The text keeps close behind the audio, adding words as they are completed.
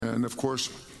And of course,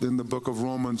 in the book of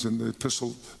Romans, in the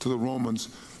epistle to the Romans,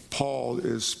 Paul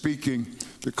is speaking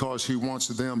because he wants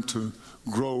them to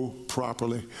grow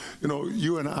properly. You know,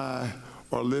 you and I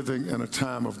are living in a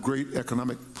time of great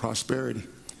economic prosperity.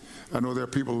 I know there are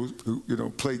people who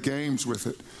play games with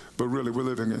it, but really we're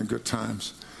living in good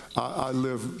times. I've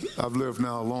lived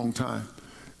now a long time.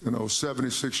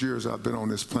 76 years I've been on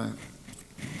this planet.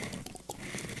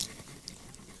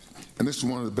 And this is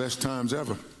one of the best times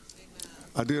ever.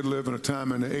 I did live in a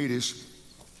time in the 80s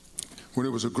when it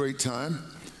was a great time,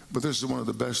 but this is one of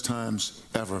the best times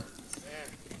ever.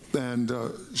 And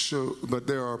but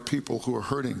there are people who are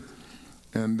hurting,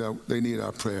 and they need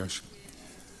our prayers.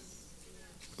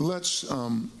 Let's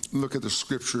look at the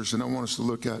scriptures, and I want us to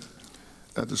look at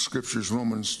the scriptures,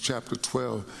 Romans chapter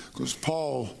 12, because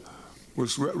Paul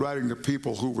was writing to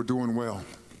people who were doing well.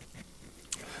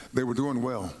 They were doing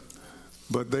well,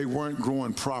 but they weren't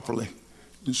growing properly.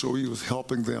 And so he was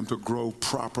helping them to grow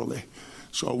properly.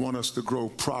 So I want us to grow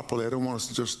properly. I don't want us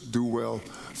to just do well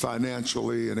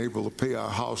financially and able to pay our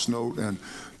house note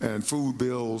and food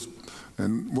bills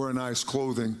and wear nice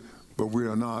clothing, but we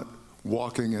are not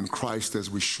walking in Christ as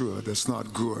we should. That's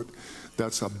not good.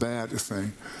 That's a bad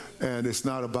thing. And it's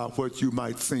not about what you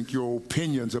might think, your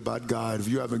opinions about God. If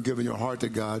you haven't given your heart to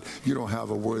God, you don't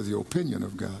have a worthy opinion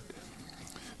of God.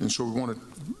 And so we want to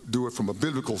do it from a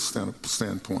biblical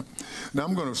standpoint. Now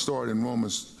I'm going to start in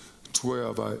Romans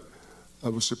 12. I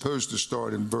was supposed to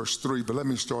start in verse 3, but let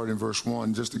me start in verse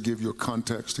 1 just to give you a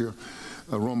context here.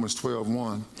 Romans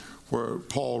 12:1, where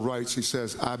Paul writes, he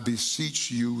says, I beseech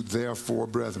you, therefore,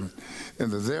 brethren.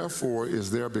 And the therefore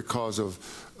is there because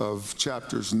of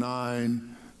chapters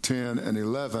 9, 10, and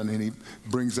 11, and he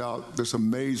brings out this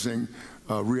amazing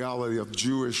reality of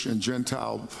Jewish and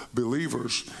Gentile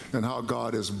believers and how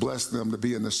God has blessed them to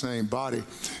be in the same body.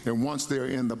 And once they're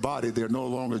in the body, they're no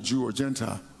longer Jew or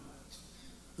Gentile.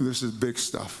 This is big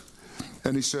stuff.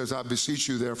 And he says, I beseech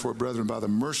you, therefore, brethren, by the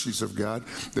mercies of God,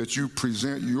 that you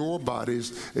present your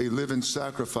bodies a living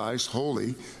sacrifice,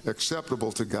 holy,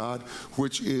 acceptable to God,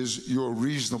 which is your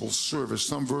reasonable service.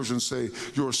 Some versions say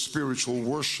your spiritual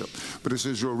worship, but it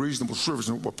says your reasonable service.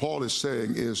 And what Paul is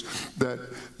saying is that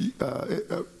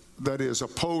that is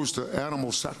opposed to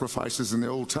animal sacrifices in the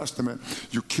Old Testament.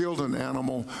 You killed an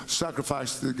animal,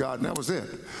 sacrificed to God, and that was it.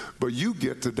 But you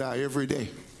get to die every day.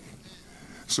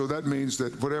 So that means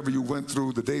that whatever you went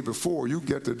through the day before, you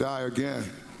get to die again.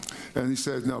 And he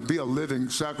says, now be a living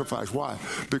sacrifice. Why?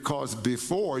 Because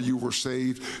before you were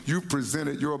saved, you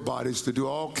presented your bodies to do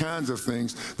all kinds of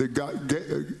things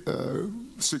that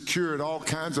secured all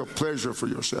kinds of pleasure for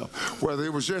yourself. Whether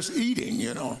it was just eating,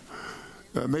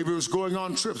 maybe it was going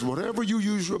on trips, whatever you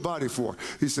use your body for.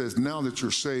 He says, now that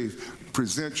you're saved,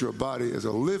 present your body as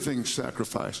a living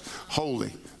sacrifice,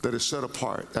 holy, that is set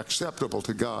apart, acceptable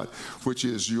to God, which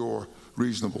is your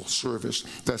reasonable service.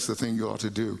 That's the thing you ought to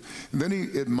do. And then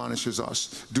he admonishes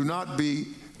us, do not be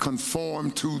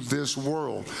conformed to this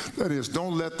world. That is,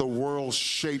 don't let the world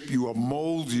shape you or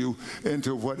mold you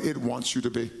into what it wants you to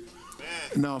be.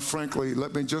 Now, frankly,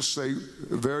 let me just say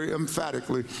very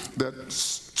emphatically that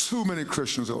too many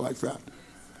Christians are like that.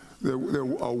 They're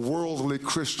worldly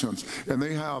Christians, and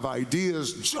they have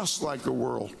ideas just like the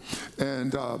world.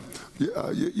 And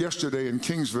yesterday in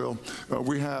Kingsville,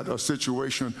 we had a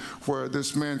situation where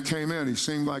this man came in. He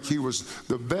seemed like he was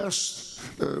the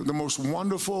best, the most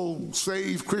wonderful,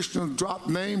 saved Christian,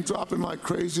 name dropping like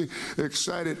crazy,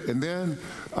 excited. And then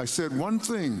I said one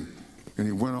thing, and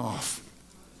he went off.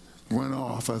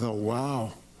 I thought,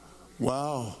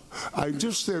 wow. I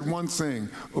just said one thing.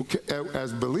 Okay,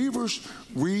 as believers,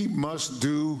 we must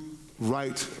do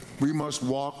right. We must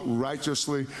walk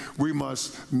righteously. We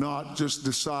must not just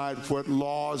decide what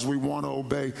laws we want to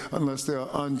obey unless they're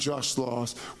unjust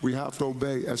laws. We have to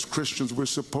obey. As Christians, we're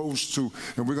supposed to,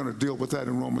 and we're going to deal with that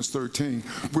in Romans 13.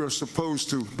 We're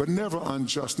supposed to, but never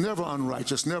unjust, never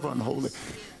unrighteous, never unholy.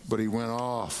 But he went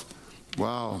off.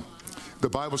 Wow. The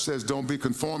Bible says, don't be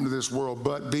conformed to this world,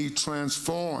 but be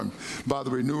transformed by the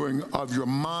renewing of your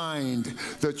mind,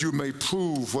 that you may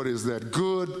prove what is that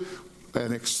good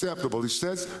and acceptable. He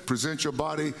says, present your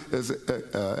body as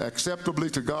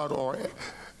acceptably to God, or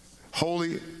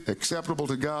holy, acceptable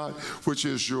to God, which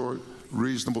is your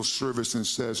reasonable service, and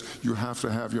says you have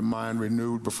to have your mind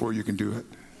renewed before you can do it.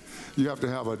 You have to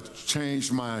have a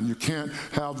changed mind. You can't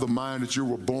have the mind that you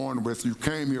were born with, you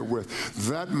came here with.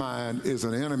 That mind is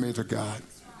an enemy to God.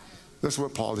 That's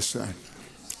what Paul is saying.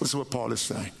 That's what Paul is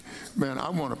saying. Man, I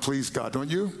want to please God, don't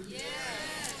you? Yeah.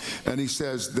 And he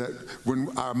says that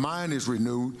when our mind is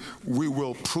renewed, we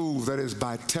will prove, that is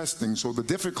by testing. So the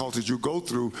difficulties you go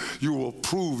through, you will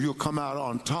prove, you'll come out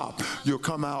on top. You'll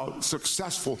come out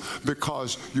successful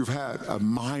because you've had a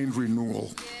mind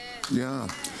renewal. Yeah.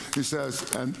 He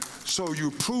says, and so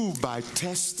you prove by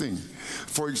testing.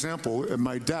 For example, if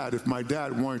my dad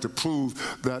wanted to prove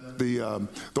that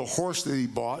the horse that he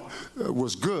bought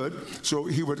was good, so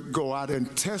he would go out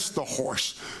and test the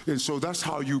horse. And so that's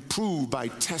how you prove, by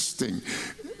testing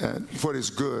what is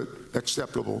good,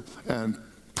 acceptable, and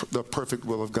the perfect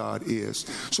will of God is.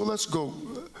 So let's go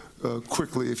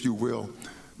quickly, if you will.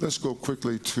 Let's go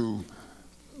quickly to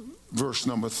verse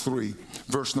number 3.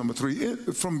 Verse number 3.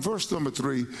 From verse number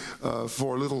 3,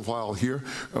 for a little while here,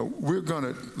 we're going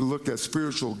to look at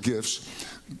spiritual gifts,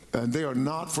 and they are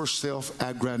not for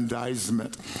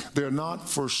self-aggrandizement. They're not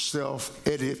for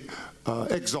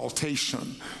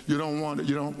exaltation. You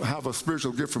don't have a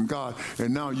spiritual gift from God,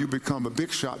 and now you become a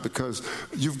big shot because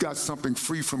you've got something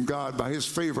free from God by His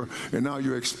favor, and now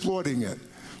you're exploiting it.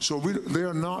 So they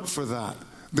are not for that.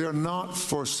 They're not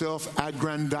for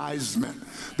self-aggrandizement.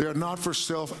 They're not for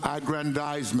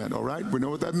self-aggrandizement, all right? We know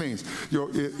what that means.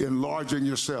 You're enlarging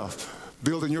yourself,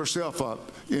 building yourself up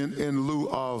in lieu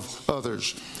of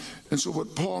others. And so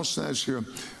what Paul says here,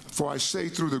 for I say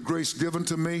through the grace given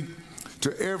to me,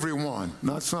 to everyone,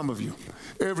 not some of you,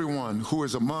 everyone who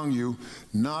is among you,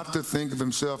 not to think of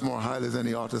himself more highly than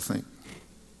he ought to think.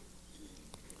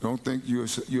 Don't think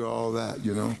you're all that,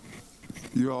 you know.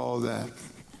 You're all that.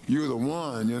 You're the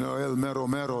one, you know, el mero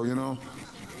mero, you know.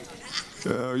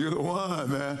 You're the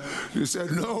one, man. You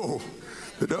said no.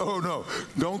 No.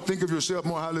 Don't think of yourself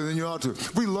more highly than you ought to.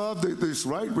 We love this,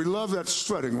 right? We love that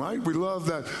strutting, right? We love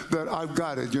that I've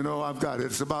got it, you know, I've got it.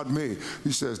 It's about me.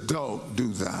 He says, don't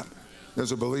do that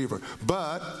as a believer.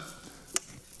 But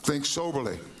think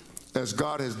soberly, as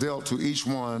God has dealt to each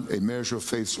one a measure of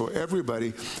faith. So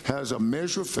everybody has a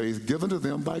measure of faith given to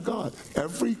them by God.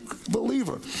 Every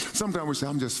believer. Sometimes we say,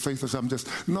 I'm just faithless.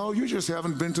 No, you just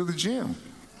haven't been to the gym.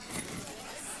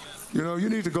 You know, you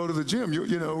need to go to the gym.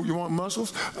 You know, you want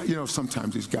muscles? You know,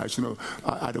 sometimes these guys, you know,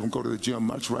 I don't go to the gym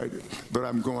much, right? But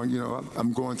I'm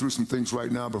going through some things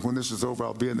right now. But when this is over,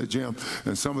 I'll be in the gym.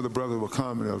 And some of the brothers will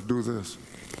come and they'll do this.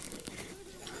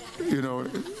 You know.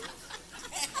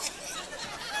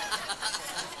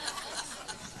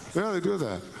 Yeah, they do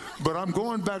that. But I'm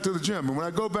going back to the gym. And when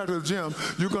I go back to the gym,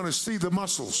 you're going to see the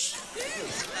muscles.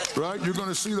 Right? You're going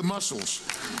to see the muscles.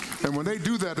 And when they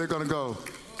do that, they're going to go,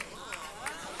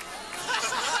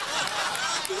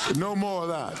 no more of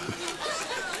that.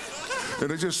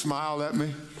 And they just smile at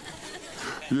me.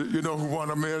 You know who one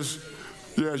of them is?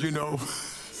 Yeah, you know.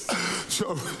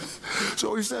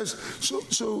 So he says,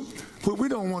 so what we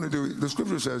don't want to do, the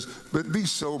scripture says, but be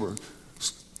sober.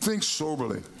 Think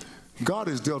soberly. God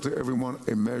has dealt to everyone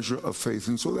a measure of faith.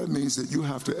 And so that means that you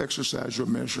have to exercise your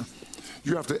measure.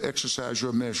 You have to exercise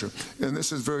your measure. And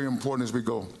this is very important as we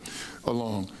go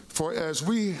along. For as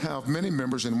we have many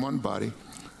members in one body,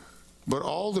 but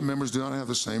all the members do not have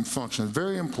the same function.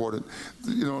 Very important.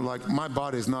 You know, like my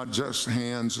body is not just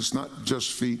hands, it's not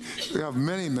just feet. We have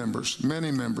many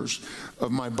members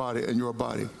of my body and your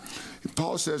body.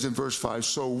 Paul says in verse 5,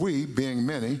 so we, being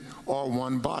many, are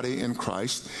one body in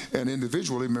Christ and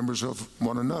individually members of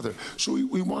one another. So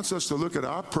he wants us to look at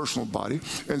our personal body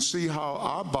and see how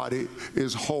our body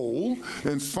is whole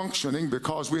and functioning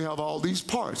because we have all these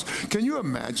parts. Can you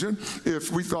imagine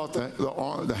if we thought that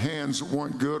the hands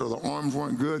weren't good or the arms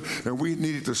weren't good and we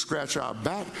needed to scratch our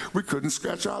back? We couldn't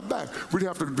scratch our back. We'd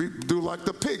have to do like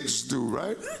the pigs do,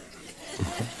 right?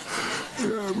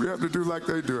 Yeah, we have to do like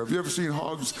they do. Have you ever seen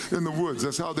hogs in the woods?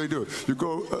 That's how they do it. You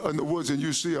go in the woods and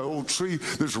you see an old tree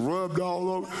that's rubbed all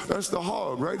over. That's the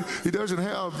hog, right? He doesn't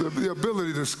have the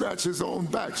ability to scratch his own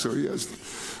back, so he has,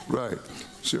 right.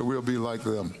 So we'll be like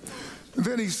them. And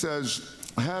then he says,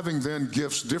 having then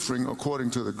gifts differing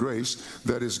according to the grace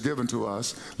that is given to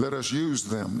us, let us use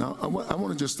them. Now, I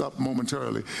want to just stop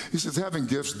momentarily. He says, having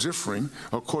gifts differing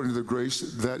according to the grace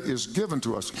that is given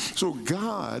to us. So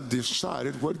God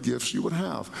decided what gifts you would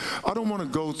have. I don't want to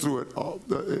go through it all,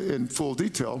 in full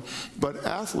detail, but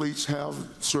athletes have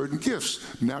certain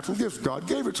gifts, natural gifts. God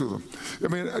gave it to them. I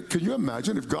mean, can you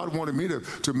imagine if God wanted me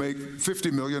to make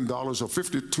 $50 million or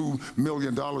 $52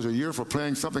 million a year for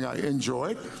playing something I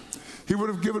enjoyed? He would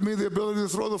have given me the ability to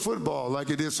throw the football like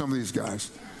he did some of these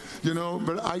guys. You know,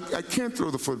 but I can't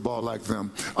throw the football like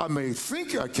them. I may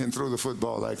think I can throw the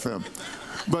football like them,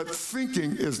 but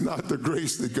thinking is not the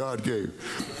grace that God gave.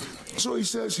 So he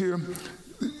says here,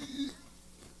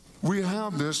 We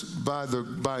have this by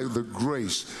the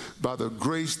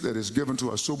grace that is given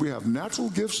to us. So we have natural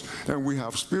gifts and we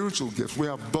have spiritual gifts. We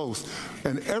have both.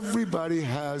 And everybody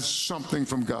has something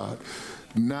from God,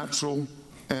 natural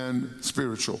and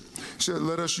spiritual. He said,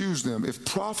 let us use them. If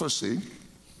prophecy,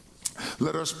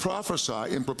 let us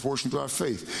prophesy in proportion to our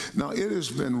faith. Now, it has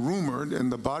been rumored in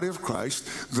the body of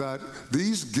Christ that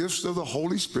these gifts of the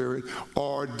Holy Spirit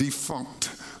are defunct.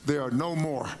 They are no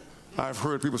more. I've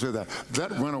heard people say that.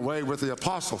 That went away with the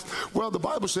apostles. Well, the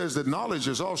Bible says that knowledge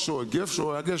is also a gift,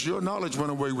 so I guess your knowledge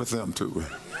went away with them too.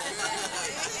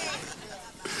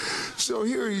 So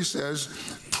here he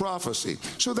says prophecy.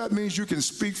 So that means you can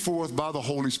speak forth by the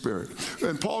Holy Spirit.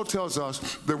 And Paul tells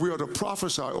us that we are to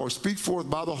prophesy or speak forth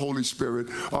by the Holy Spirit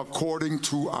according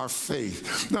to our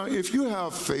faith. Now, if you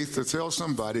have faith to tell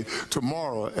somebody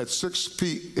tomorrow at 6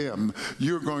 p.m.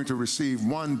 you're going to receive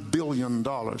 $1 billion.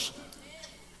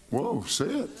 Whoa, say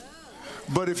it.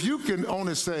 But if you can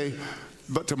only say,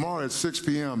 but tomorrow at 6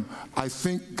 p.m., I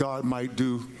think God might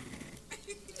do,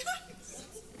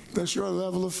 that's your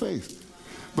level of faith.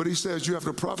 But he says you have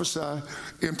to prophesy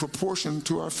in proportion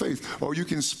to our faith, or you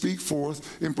can speak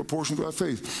forth in proportion to our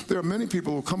faith. There are many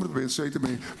people who come to me and say to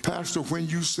me, Pastor, when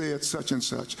you said such and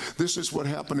such, this is what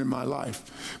happened in my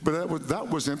life. But that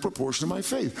was in proportion to my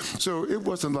faith. So it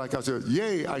wasn't like I said,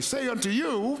 yea, I say unto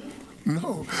you.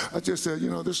 No, I just said,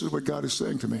 this is what God is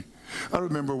saying to me. I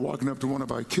remember walking up to one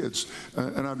of our kids,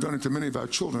 and I've done it to many of our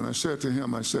children. I said to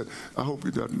him, I hope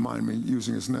he doesn't mind me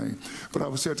using his name. But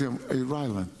I said to him, hey,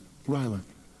 Rylan,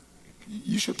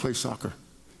 you should play soccer.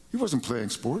 He wasn't playing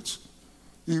sports.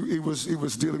 He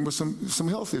was dealing with some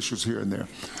health issues here and there.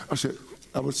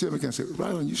 I would see him again and say,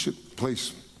 Rylan, you should play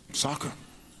soccer.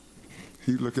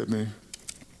 He'd look at me.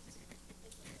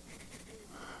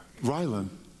 Rylan,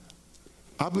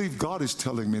 I believe God is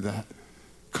telling me that.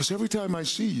 Because every time I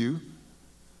see you,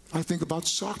 I think about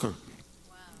soccer.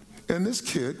 Wow. And this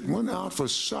kid went out for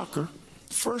soccer,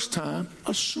 first time,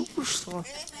 a superstar.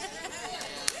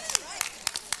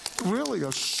 Really, a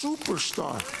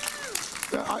superstar.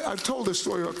 I've told this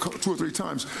story 2 or 3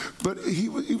 times, but he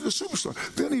was a superstar.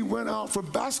 Then he went out for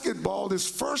basketball. His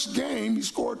first game, he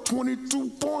scored 22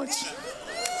 points.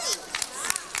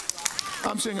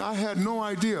 I'm saying I had no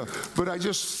idea, but I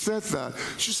just said that.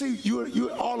 You see, you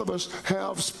all of us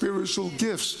have spiritual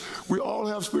gifts. We all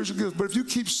have spiritual gifts. But if you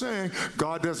keep saying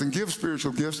God doesn't give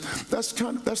spiritual gifts,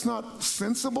 that's not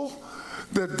sensible.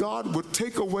 That God would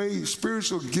take away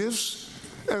spiritual gifts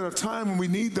at a time when we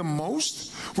need them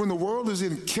most, when the world is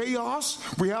in chaos.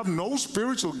 We have no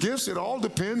spiritual gifts. It all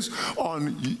depends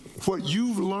on what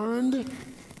you've learned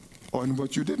or on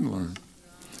what you didn't learn.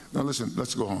 Now listen,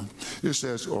 let's go on. It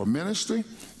says, or ministry.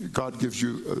 God gives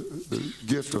you the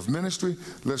gift of ministry.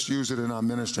 Let's use it in our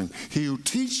ministering. He who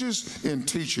teaches in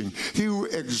teaching. He who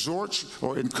exhorts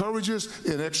or encourages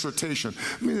in exhortation.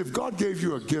 I mean, if God gave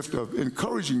you a gift of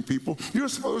encouraging people, you're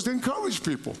supposed to encourage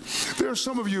people. There are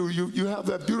some of you have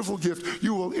that beautiful gift.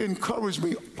 You will encourage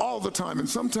me all the time. And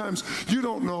sometimes you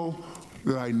don't know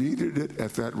that I needed it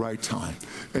at that right time.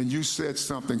 And you said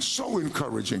something so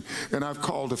encouraging. And I've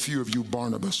called a few of you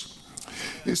Barnabas.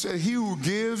 It said, he who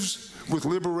gives with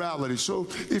liberality. So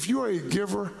if you're a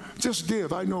giver, just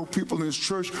give. I know people in this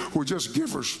church who are just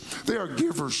givers. They are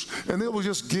givers. And they will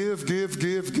just give.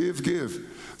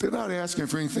 They're not asking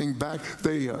for anything back.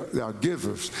 They are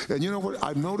givers. And you know what?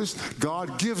 I've noticed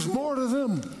God gives more to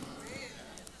them.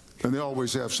 And they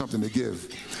always have something to give.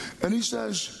 And he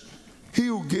says, he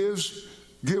who gives,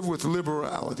 give with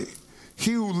liberality.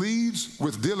 He who leads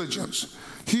with diligence.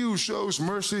 He who shows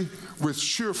mercy with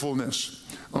cheerfulness.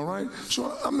 All right?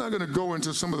 So I'm not going to go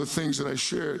into some of the things that I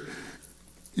shared.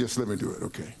 Yes, let me do it.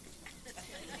 Okay.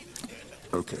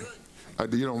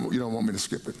 You don't want me to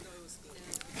skip it.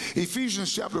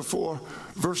 Ephesians chapter 4,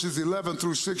 verses 11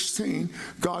 through 16,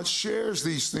 God shares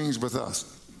these things with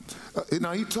us.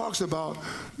 Now he talks about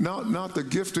not the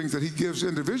giftings that he gives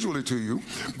individually to you,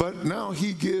 but now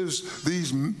he gives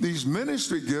these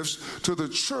ministry gifts to the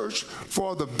church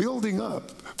for the building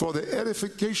up, for the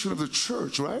edification of the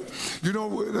church, right? You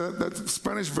know that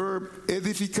Spanish verb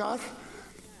edificar?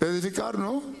 Edificar,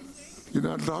 no? You're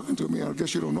not talking to me. I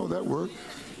guess you don't know that word.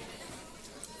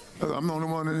 I'm the only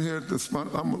one in here,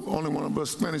 I'm the only one of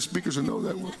us Spanish speakers who know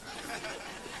that word.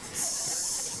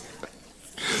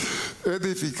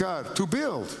 Edificar,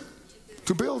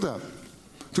 to build up.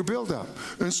 To build up.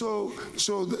 And so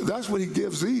that's what he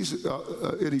gives these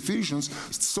in Ephesians,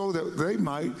 so that they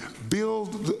might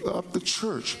build up the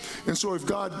church. And so if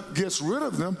God gets rid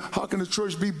of them, how can the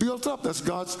church be built up? That's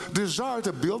God's desire,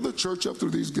 to build the church up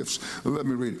through these gifts. Let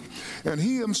me read it. And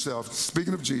he himself,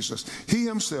 speaking of Jesus, he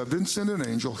himself didn't send an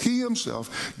angel. He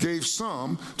himself gave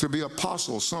some to be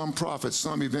apostles, some prophets,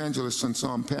 some evangelists, and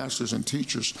some pastors and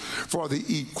teachers for the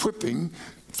equipping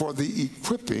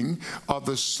of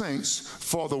the saints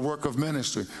for the work of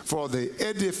ministry, for the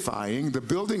edifying, the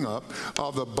building up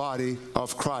of the body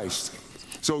of Christ.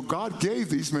 So God gave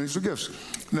these ministry gifts.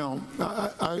 Now,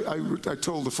 I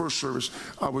told the first service,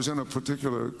 I was in a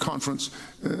particular conference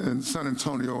in San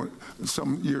Antonio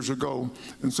some years ago,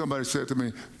 and somebody said to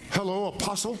me, "Hello,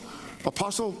 apostle?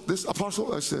 Apostle, this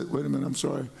apostle?" I said, "Wait a minute, I'm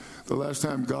sorry. The last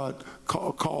time God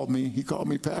called me, he called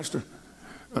me pastor."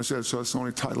 I said, "So that's the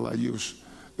only title I use.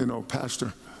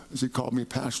 Pastor." He called me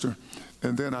pastor.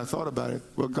 And then I thought about it.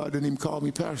 Well, God didn't even call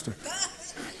me pastor.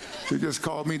 He just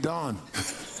called me Don.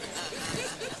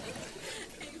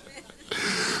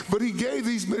 But he gave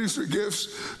these ministry gifts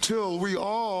till we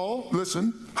all,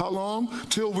 listen, how long?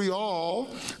 Till we all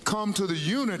come to the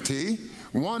unity,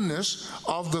 oneness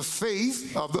of the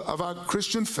faith, of our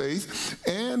Christian faith,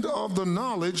 and of the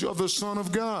knowledge of the Son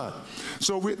of God.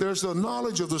 So there's the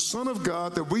knowledge of the Son of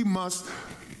God that we must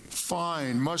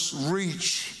find, must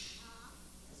reach.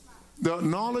 The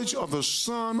knowledge of the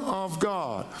Son of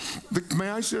God. May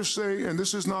I just say, and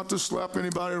this is not to slap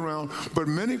anybody around, but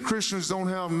many Christians don't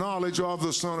have knowledge of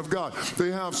the Son of God. They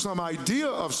have some idea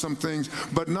of some things,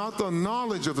 but not the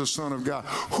knowledge of the Son of God.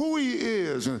 Who he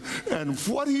is and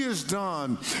what he has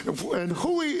done, and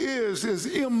who he is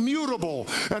immutable,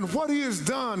 and what he has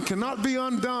done cannot be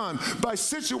undone by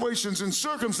situations and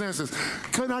circumstances.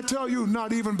 Can I tell you,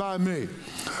 not even by me.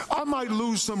 I might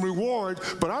lose some reward,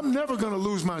 but I'm never going to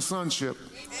lose my sonship.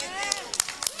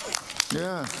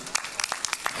 Yeah.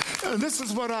 And this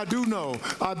is what I do know.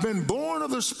 I've been born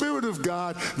of the Spirit of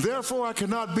God, therefore I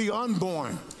cannot be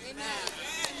unborn.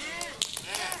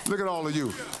 Look at all of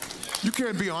you. You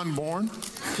can't be unborn.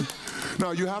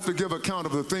 Now, you have to give account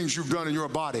of the things you've done in your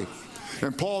body.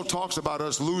 And Paul talks about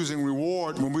us losing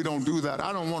reward when we don't do that.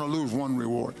 I don't want to lose one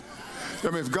reward. I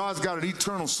mean, if God's got an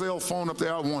eternal cell phone up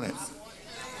there, I want it.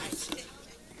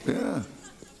 Yeah.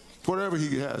 Whatever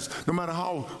he has, no matter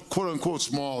how quote-unquote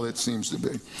small it seems to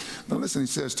be. Now listen, he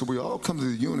says, till we all come to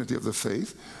the unity of the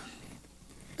faith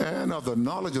and of the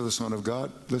knowledge of the Son of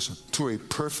God, listen, to a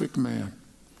perfect man,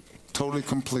 totally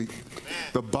complete.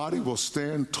 The body will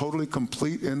stand totally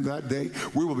complete in that day.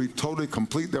 We will be totally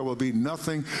complete. There will be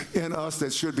nothing in us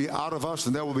that should be out of us,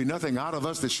 and there will be nothing out of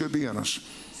us that should be in us.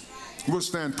 We'll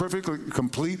stand perfectly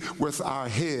complete with our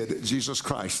head, Jesus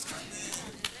Christ.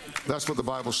 That's what the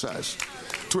Bible says.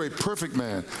 To a perfect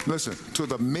man. Listen, to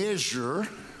the measure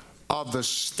of the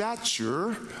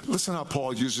stature. Listen how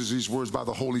Paul uses these words by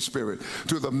the Holy Spirit.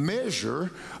 To the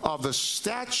measure of the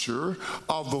stature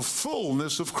of the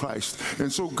fullness of Christ.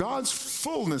 And so God's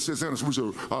fullness is in us. We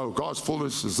say, oh, God's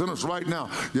fullness is in us right now.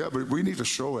 Yeah, but we need to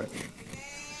show it.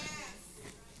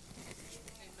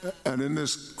 And in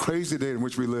this crazy day in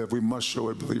which we live, we must show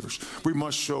it, believers. We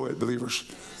must show it, believers.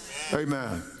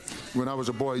 Amen. When I was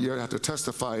a boy, you had to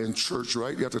testify in church,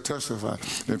 right? You had to testify.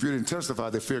 And if you didn't testify,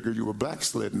 they figured you were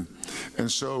backslidden. And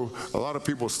so a lot of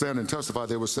people stand and testify.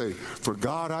 They would say, "For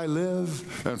God I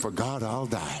live, and for God I'll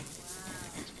die."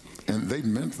 And they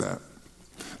meant that.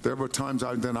 There were times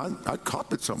I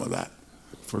copied some of that.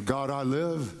 For God I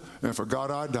live, and for God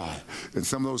I die. And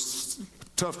some of those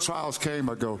tough trials came,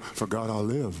 I go, for God I'll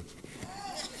live.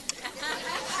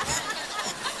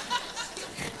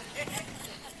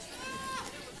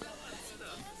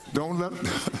 Don't let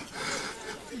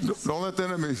the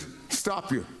enemy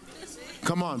stop you.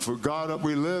 Come on, for God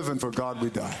we live and for God we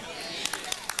die.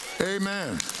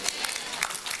 Amen.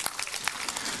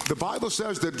 The Bible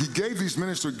says that he gave these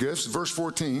ministry gifts, verse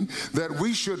 14, that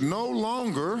we should no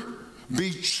longer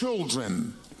be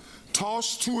children,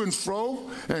 tossed to and fro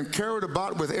and carried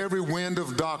about with every wind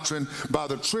of doctrine by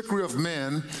the trickery of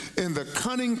men in the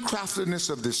cunning craftiness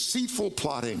of deceitful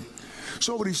plotting.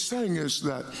 So what he's saying is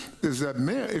that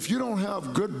man, if you don't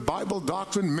have good Bible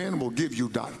doctrine, men will give you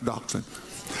doctrine.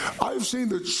 I've seen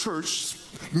the church,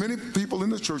 many people in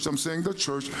the church, I'm saying the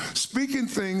church, speaking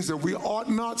things that we ought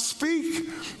not speak.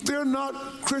 They're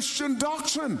not Christian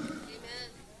doctrine. Amen.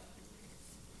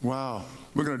 Wow.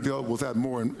 We're going to deal with that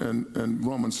more in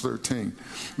Romans 13.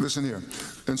 Listen here.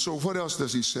 And so what else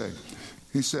does he say?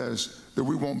 He says, that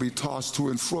we won't be tossed to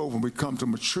and fro when we come to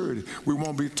maturity. We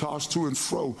won't be tossed to and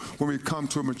fro when we come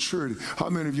to maturity. How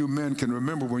many of you men can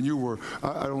remember when you were,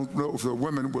 I don't know if the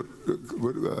women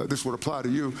this would apply to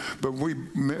you, but we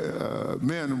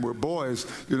men were boys,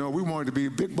 we wanted to be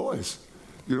big boys.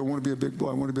 You don't want to be a big boy.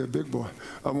 I want to be a big boy.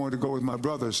 I wanted to go with my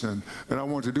brothers, and I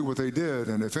wanted to do what they did.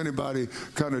 And if anybody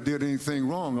kind of did anything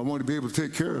wrong, I wanted to be able to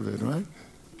take care of it, right?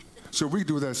 So we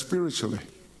do that spiritually.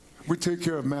 We take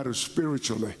care of matters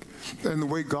spiritually. And the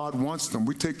way God wants them,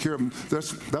 we take care of them.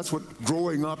 That's what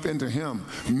growing up into Him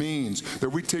means, that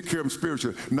we take care of them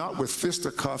spiritually, not with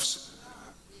fisticuffs,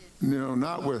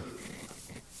 not with,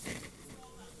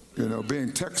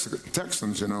 being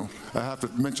Texans, I have to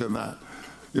mention that.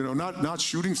 Not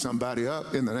shooting somebody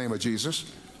up in the name of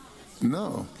Jesus.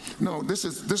 No, this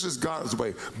is God's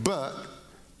way. But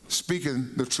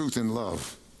speaking the truth in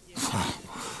love. Wow.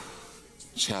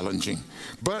 Challenging.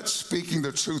 But speaking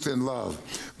the truth in love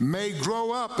may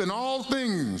grow up in all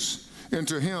things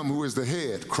into Him who is the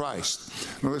head,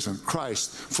 Christ. Now listen,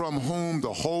 Christ, from whom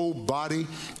the whole body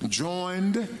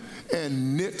joined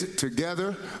and knit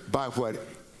together by what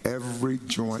every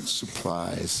joint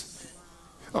supplies,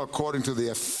 according to the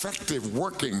effective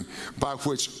working by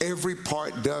which every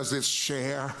part does its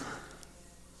share.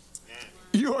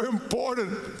 You're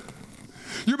important.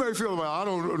 You may feel, well, I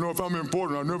don't know if I'm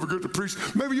important. I'll never get to preach.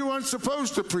 Maybe you aren't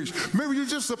supposed to preach. Maybe you're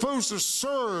just supposed to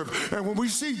serve. And when we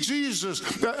see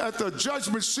Jesus at the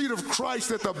judgment seat of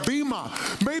Christ at the Bema,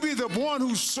 maybe the one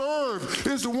who served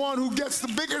is the one who gets the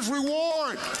biggest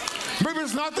reward. Maybe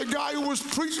it's not the guy who was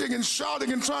preaching and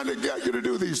shouting and trying to get you to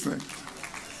do these things.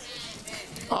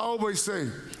 I always say,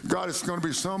 God, it's going to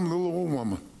be some little old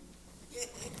woman.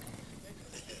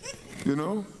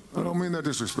 I don't mean that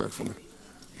disrespectfully.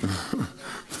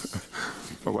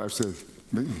 My wife said,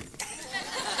 me.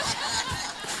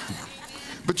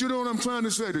 But you know what I'm trying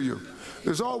to say to you?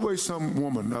 There's always some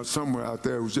woman somewhere out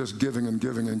there who's just giving and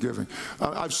giving and giving.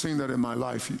 I've seen that in my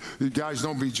life. You guys,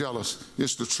 don't be jealous.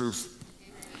 It's the truth.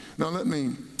 Now let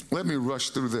me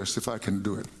rush through this if I can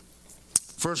do it.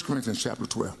 1 Corinthians chapter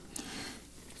 12.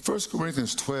 1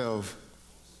 Corinthians 12,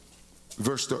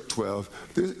 verse 12,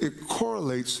 it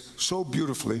correlates so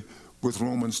beautifully with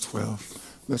Romans 12.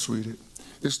 Let's read it.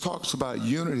 This talks about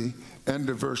unity and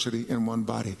diversity in one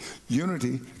body.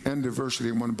 Unity and diversity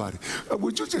in one body.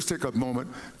 Would you just take a moment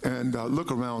and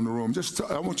look around the room?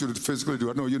 I want you to physically do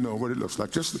it. I know you know what it looks like.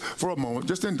 Just for a moment,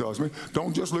 just indulge me.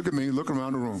 Don't just look at me. Look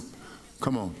around the room.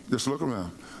 Come on. Just look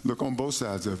around. Look on both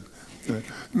sides of it.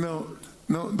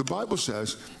 No, the Bible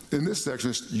says in this section,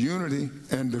 it's unity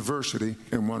and diversity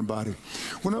in one body.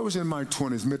 When I was in my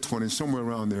 20s, mid-20s, somewhere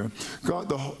around there, God,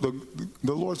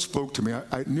 the Lord spoke to me.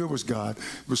 I knew it was God.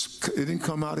 It didn't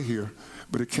come out of here,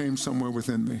 but it came somewhere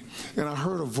within me. And I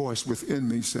heard a voice within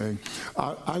me saying,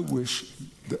 I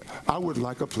would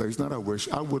like a place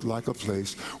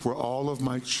where all of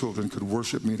my children could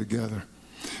worship me together.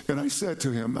 And I said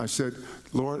to him,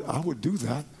 Lord, I would do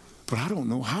that, but I don't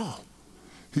know how.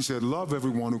 He said, love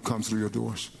everyone who comes through your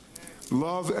doors.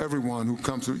 Love everyone who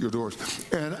comes through your doors.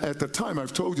 And at the time,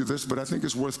 I've told you this, but I think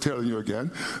it's worth telling you again.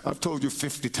 I've told you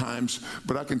 50 times,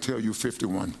 but I can tell you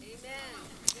 51. Amen.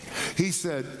 He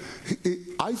said,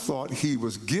 I thought he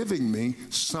was giving me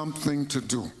something to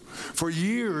do. For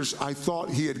years, I thought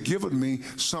he had given me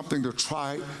something to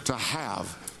try to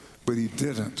have, but he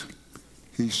didn't.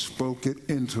 He spoke it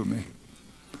into me.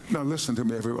 Now listen to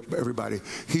me, everybody.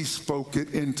 He spoke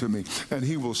it into me, and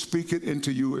he will speak it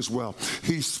into you as well.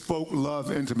 He spoke love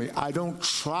into me. I don't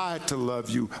try to love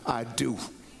you, I do.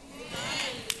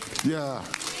 Yeah.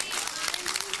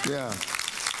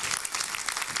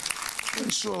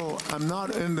 And so I'm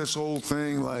not in this old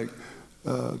thing like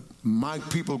my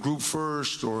people group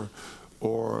first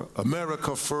or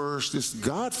America first. It's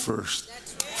God first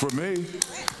for me.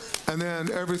 And then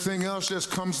everything else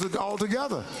just comes all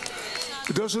together.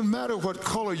 It doesn't matter what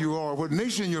color you are, what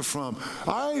nation you're from.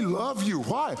 I love you.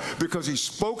 Why? Because he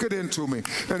spoke it into me.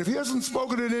 And if he hasn't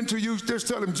spoken it into you, just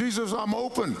tell him, Jesus, I'm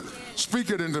open. Speak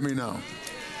it into me now.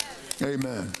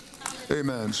 Amen.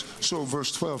 Amen. So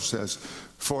verse 12 says,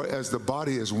 for as the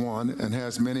body is one and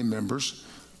has many members,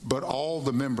 but all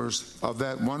the members of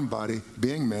that one body,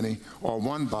 being many, are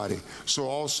one body, so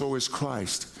also is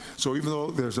Christ. So even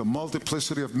though there's a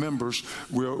multiplicity of members,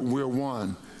 we're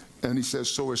one. And he says,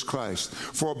 so is Christ.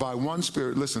 For by one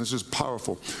Spirit, listen, this is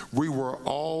powerful. We were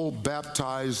all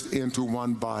baptized into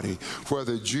one body,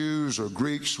 whether Jews or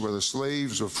Greeks, whether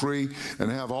slaves or free, and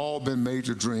have all been made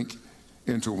to drink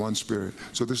into one Spirit.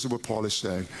 So this is what Paul is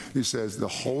saying. He says, the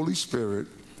Holy Spirit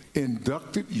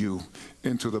inducted you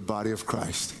into the body of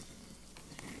Christ.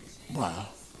 Wow.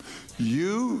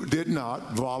 You did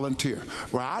not volunteer.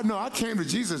 Well, I know I came to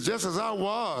Jesus just as I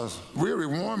was, weary,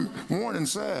 worn and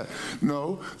sad.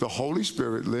 No, the Holy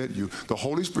Spirit led you. The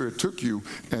Holy Spirit took you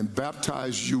and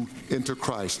baptized you into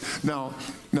Christ. Now,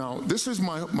 this is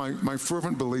my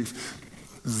fervent belief.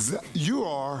 That you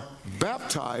are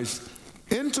baptized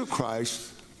into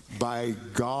Christ by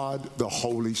God the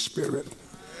Holy Spirit.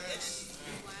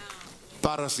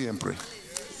 Para siempre.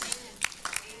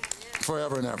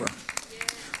 Forever and ever.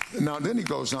 Now then he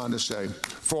goes on to say,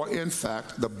 for in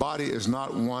fact the body is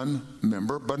not one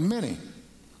member but many.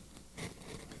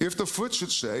 If the foot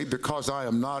should say, because I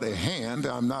am not a hand,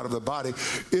 I'm not of the body,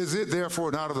 is it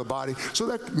therefore not of the body? So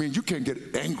that means you can't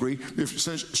get angry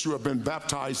since you have been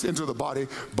baptized into the body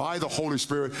by the Holy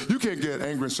Spirit. You can't get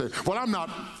angry and say, well, I'm not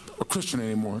a Christian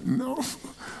anymore. No,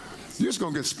 you're just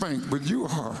going to get spanked, but you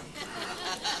are.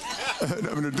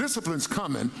 I mean, the discipline's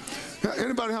coming.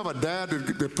 Anybody have a dad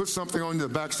that puts something on the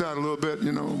backside a little bit,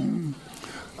 you know?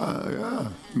 Yeah,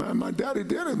 man, my daddy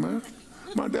did it, man.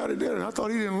 My daddy did it. I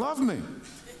thought he didn't love me.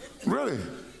 Really?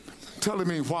 Telling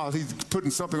me while he's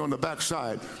putting something on the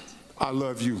backside, I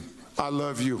love you. I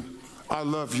love you. I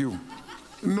love you.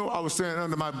 No, I was saying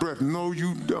under my breath, no,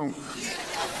 you don't.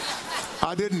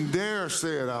 I didn't dare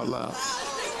say it out loud.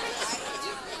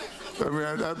 I mean,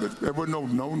 it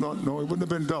wouldn't, no, it wouldn't have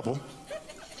been double.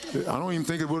 I don't even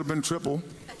think it would have been triple.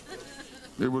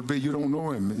 It would be, you don't know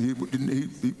him.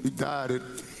 He died at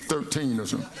 13 or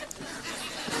something.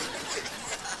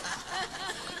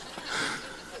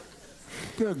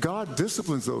 Yeah, God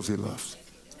disciplines those he loves.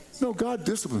 No, God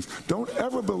disciplines. Don't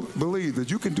ever believe that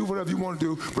you can do whatever you want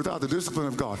to do without the discipline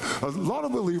of God. A lot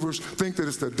of believers think that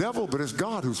it's the devil, but it's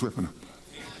God who's whipping them.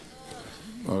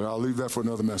 All right, I'll leave that for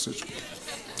another message.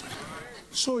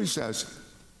 So he says,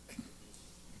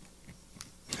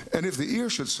 and if the ear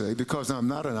should say, because I'm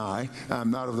not an eye, I'm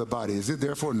not of the body, is it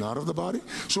therefore not of the body?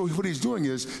 So what he's doing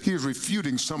is he is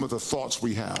refuting some of the thoughts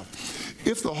we have.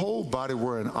 If the whole body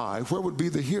were an eye, where would be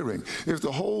the hearing? If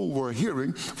the whole were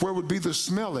hearing, where would be the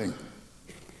smelling?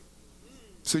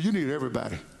 So you need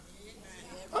everybody.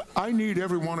 I need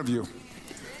every one of you.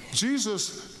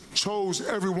 Jesus chose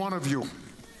every one of you.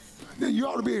 You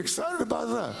ought to be excited about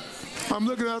that. I'm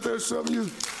looking out there at some of you.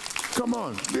 Come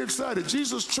on, be excited.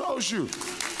 Jesus chose you.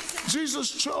 Jesus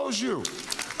chose you.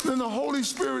 Then the Holy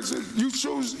Spirit said, you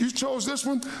chose this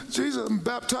one. Jesus, I'm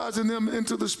baptizing them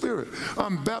into the Spirit.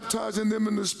 I'm baptizing them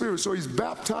in the Spirit. So he's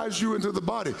baptized you into the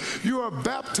body. You are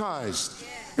baptized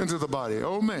into the body.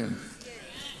 Oh, man.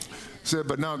 Said,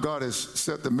 but now God has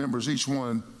set the members, each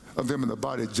one of them in the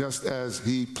body, just as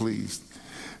he pleased.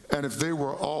 And if they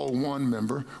were all one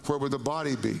member, where would the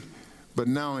body be? But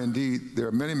now indeed there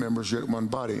are many members, yet one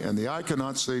body. And the eye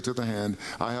cannot say to the hand,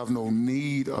 I have no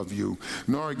need of you,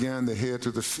 nor again the head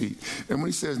to the feet. And when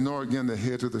he says, nor again the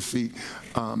head to the feet,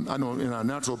 I know in our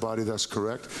natural body that's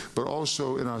correct, but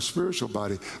also in our spiritual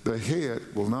body, the head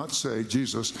will not say,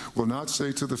 Jesus will not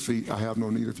say to the feet, I have no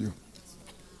need of you.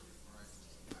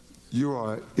 You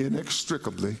are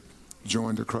inextricably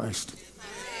joined to Christ.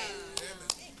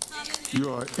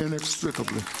 You are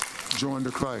inextricably joined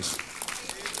to Christ.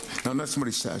 Now, let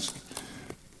somebody says,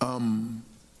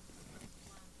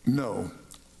 no,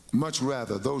 much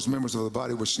rather, those members of the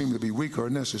body which seem to be weak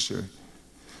are necessary.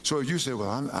 So if you say,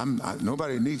 well,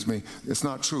 nobody needs me, it's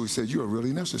not true. He said, you are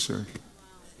really necessary.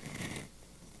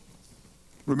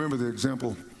 Remember the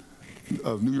example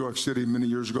of New York City many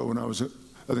years ago when I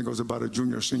think I was about a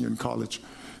junior or senior in college.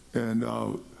 And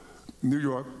New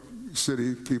York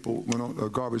City people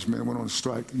garbage men went on a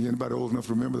strike. Anybody old enough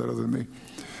to remember that other than me?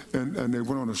 And they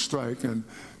went on a strike, and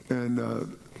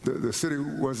the city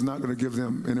was not going to give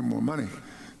them any more money.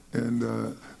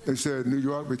 And they said New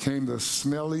York became the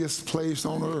smelliest place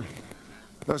on earth.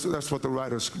 That's what the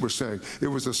writers were saying. It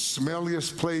was the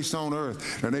smelliest place on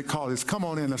earth. And they called it, come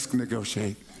on in, let's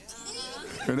negotiate.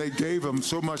 And they gave them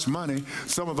so much money,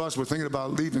 some of us were thinking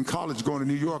about leaving college, going to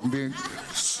New York and being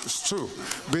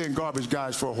garbage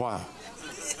guys for a while.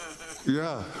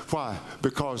 Yeah, why?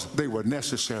 Because they were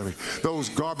necessary. Those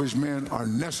garbage men are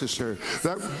necessary.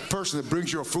 That person that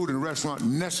brings your food in a restaurant,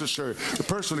 necessary. The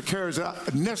person that carries it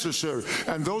out, necessary.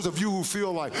 And those of you who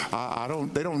feel like,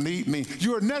 they don't need me,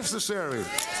 you are necessary.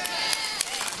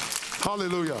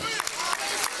 Hallelujah.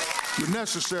 You're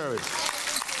necessary.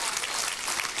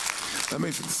 Let me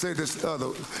say this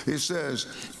other. It says,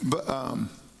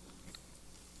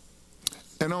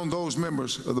 and on those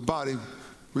members of the body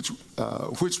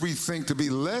which we think to be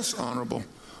less honorable,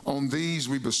 on these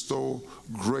we bestow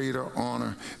greater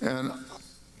honor. And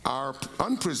our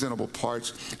unpresentable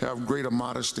parts have greater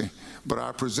modesty, but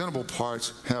our presentable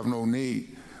parts have no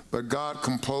need. But God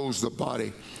composed the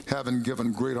body, having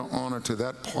given greater honor to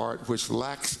that part which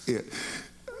lacks it,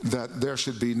 that there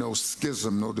should be no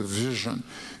schism, no division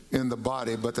in the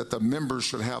body, but that the members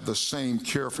should have the same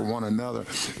care for one another.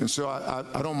 And so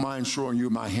I don't mind showing you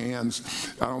my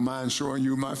hands. I don't mind showing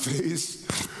you my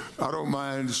face. I don't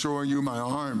mind showing you my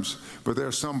arms. But there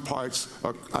are some parts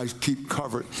I keep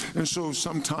covered. And so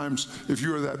sometimes if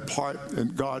you're that part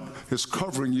and God is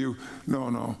covering you,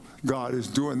 no, God is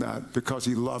doing that because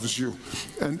he loves you.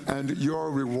 And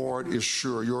your reward is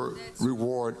sure. Your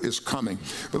reward is coming.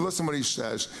 But listen what he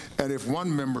says. And if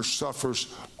one member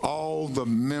suffers, all the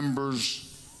members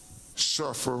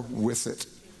suffer with it.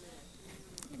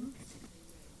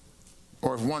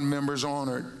 Or if one member is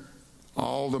honored,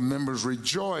 all the members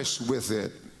rejoice with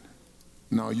it.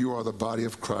 Now you are the body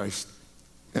of Christ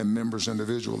and members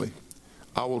individually.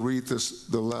 I will read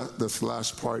this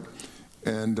last part,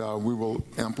 and we will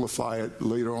amplify it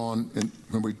later on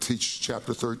when we teach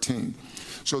chapter 13.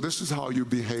 So this is how you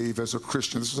behave as a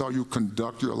Christian. This is how you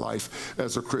conduct your life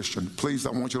as a Christian. Please,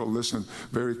 I want you to listen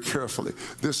very carefully.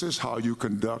 This is how you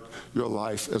conduct your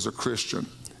life as a Christian.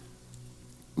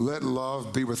 Let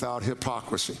love be without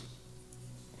hypocrisy.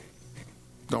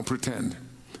 Don't pretend.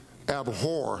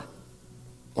 Abhor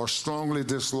or strongly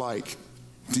dislike,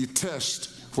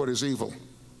 detest what is evil.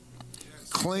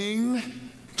 Cling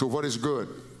to what is good.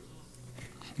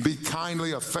 Be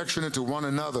kindly affectionate to one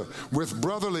another with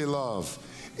brotherly love,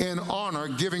 in honor,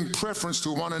 giving preference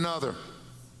to one another,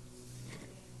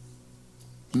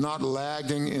 not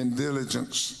lagging in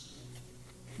diligence.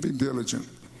 Be diligent.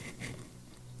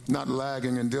 Not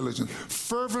lagging in diligence.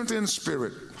 Fervent in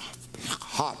spirit,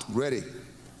 hot, ready,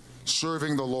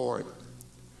 serving the Lord.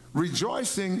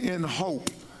 Rejoicing in hope,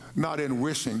 not in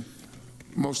wishing.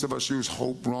 Most of us use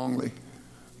hope wrongly.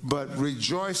 But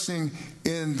rejoicing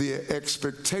in the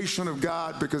expectation of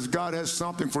God, because God has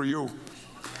something for you.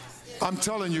 I'm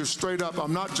telling you straight up,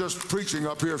 I'm not just preaching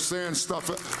up here saying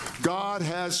stuff. God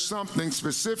has something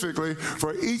specifically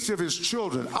for each of his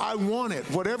children. I want it.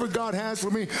 Whatever God has for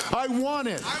me, I want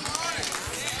it.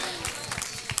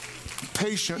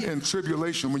 Patient in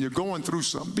tribulation. When you're going through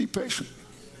something, be patient.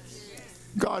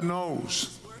 God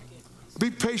knows. Be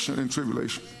patient in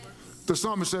tribulation. The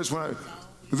psalmist says,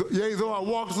 yea, though I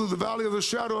walk through the valley of the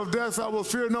shadow of death, I will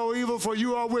fear no evil, for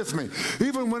you are with me.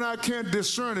 Even when I can't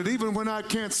discern it, even when I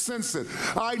can't sense it,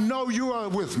 I know you are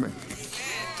with me.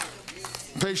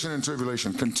 Patient in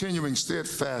tribulation, continuing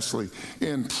steadfastly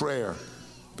in prayer,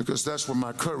 because that's where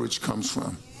my courage comes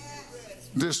from.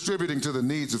 Distributing to the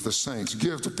needs of the saints.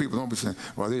 Give to people. Don't be saying,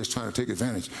 well, they're just trying to take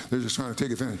advantage. They're just trying to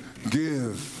take advantage.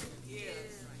 Give.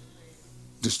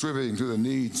 Distributing to the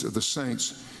needs of the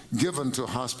saints. Given to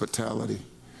hospitality.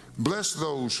 Bless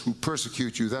those who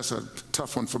persecute you. That's a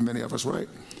tough one for many of us, right?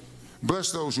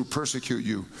 Bless those who persecute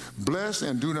you. Bless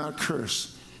and do not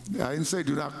curse. I didn't say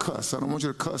do not cuss. I don't want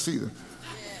you to cuss either.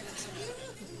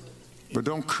 But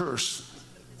don't curse.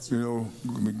 You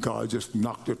know, God just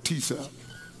knocked their teeth out.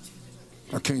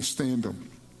 I can't stand them.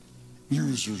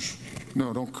 Users.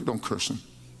 No, don't curse them.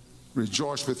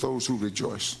 Rejoice with those who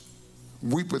rejoice.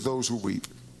 Weep with those who weep.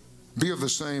 Be of the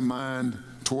same mind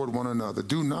toward one another.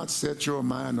 Do not set your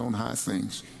mind on high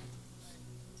things,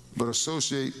 but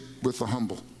associate with the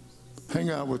humble. Hang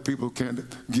out with people who can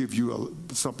give you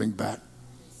something back.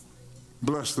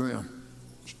 Bless them.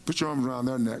 Put your arms around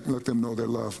their neck and let them know their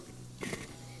love.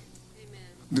 Amen.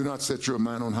 Do not set your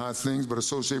mind on high things, but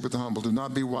associate with the humble. Do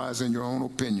not be wise in your own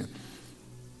opinion.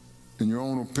 In your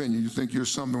own opinion, you think you're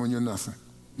something when you're nothing.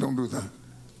 Don't do that.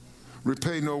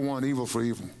 Repay no one evil for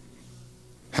evil.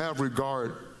 Have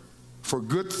regard for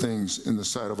good things in the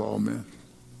sight of all men.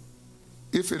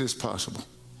 If it is possible,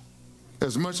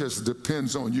 as much as it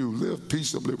depends on you, live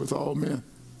peaceably with all men.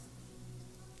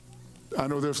 I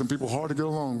know there's some people hard to get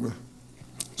along with.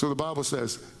 So the Bible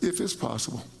says, if it's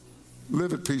possible,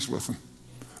 live at peace with them.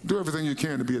 Do everything you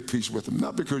can to be at peace with them,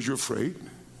 not because you're afraid,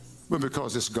 but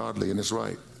because it's godly and it's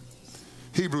right.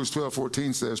 Hebrews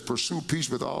 12:14 says, pursue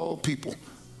peace with all people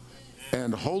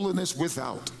and holiness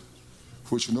without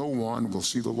which no one will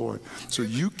see the Lord. So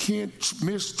you can't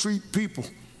mistreat people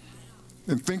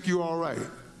and think you're all right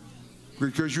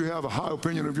because you have a high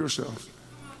opinion of yourself.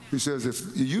 He says if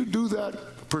you do that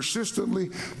persistently,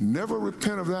 never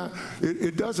repent of that,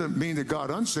 it doesn't mean that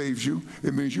God unsaves you.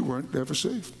 It means you weren't ever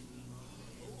saved.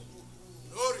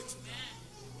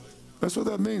 That's what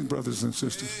that means, brothers and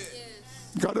sisters.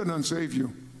 God doesn't unsave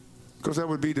you, because that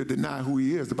would be to deny who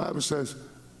he is. The Bible says,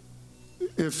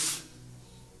 if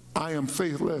I am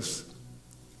faithless,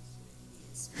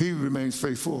 he remains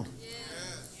faithful.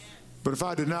 But if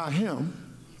I deny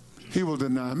him, he will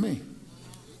deny me.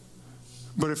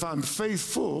 But if I'm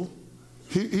faithful,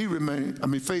 he remains,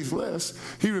 faithless,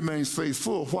 he remains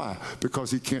faithful. Why?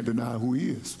 Because he can't deny who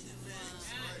he is.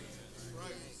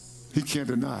 He can't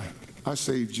deny. I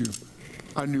saved you.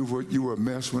 I knew what you were a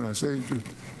mess when I saved you.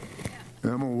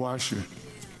 And I'm going to wash you.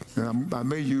 And I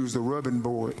may use the rubbing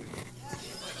board.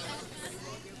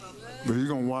 But he's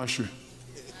going to wash you.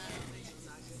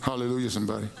 Hallelujah,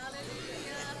 somebody.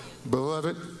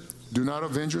 Beloved, do not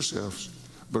avenge yourselves,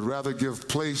 but rather give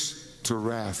place to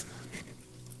wrath.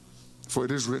 For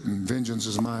it is written, vengeance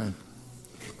is mine.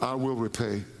 I will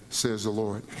repay, says the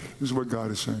Lord. This is what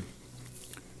God is saying.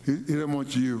 He doesn't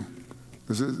want you.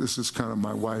 This is kind of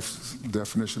my wife's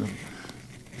definition of it.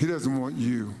 He doesn't want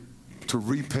you to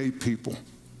repay people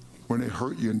when they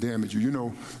hurt you and damage you. You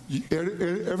know,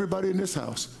 everybody in this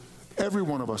house, every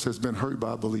one of us has been hurt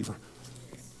by a believer.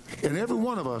 And every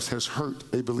one of us has hurt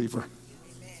a believer.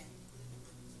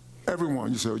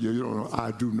 Everyone. You say, yeah, you don't know.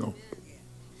 I do know.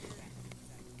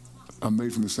 I'm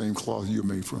made from the same cloth you're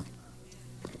made from.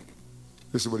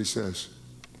 This is what he says.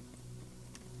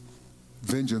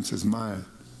 Vengeance is mine.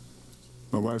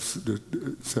 My wife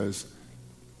says,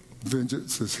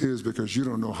 vengeance is his because you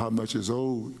don't know how much is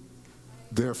owed.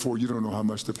 Therefore, you don't know how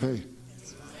much to pay.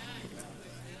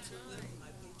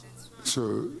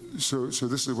 So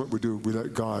this is what we do. We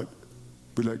let God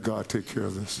take care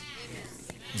of this.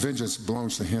 Vengeance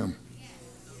belongs to him.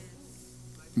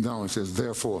 Now it says,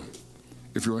 therefore,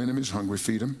 if your enemy is hungry,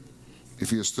 feed him. If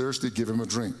he is thirsty, give him a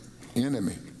drink.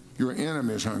 Enemy. Your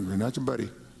enemy is hungry, not your buddy.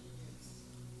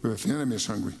 But if the enemy is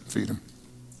hungry, feed him.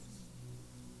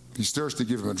 If he's thirsty,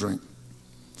 give him a drink.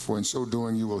 For in so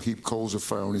doing, you will heap coals of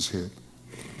fire on his head.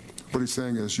 What he's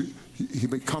saying is, he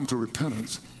may come to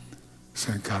repentance,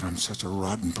 saying, God, I'm such a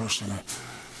rotten person.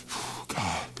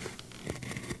 God.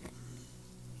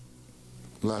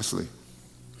 Lastly,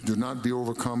 do not be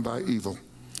overcome by evil.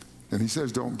 And he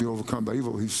says don't be overcome by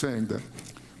evil. He's saying that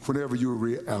whenever you're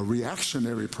a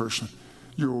reactionary person,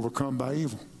 you're overcome by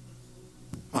evil.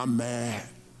 I'm mad.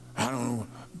 I don't know.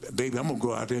 Baby, I'm going to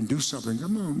go out there and do something.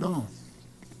 No.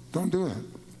 Don't do it.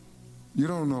 You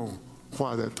don't know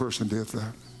why that person did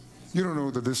that. You don't know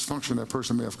the dysfunction that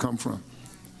person may have come from.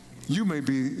 You may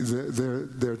be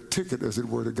their ticket, as it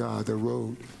were, to God, their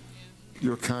road,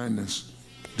 your kindness.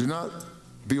 Do not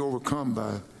be overcome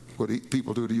by what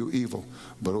people do to you evil,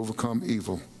 but overcome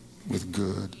evil with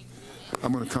good.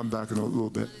 I'm going to come back in a little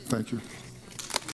bit. Thank you.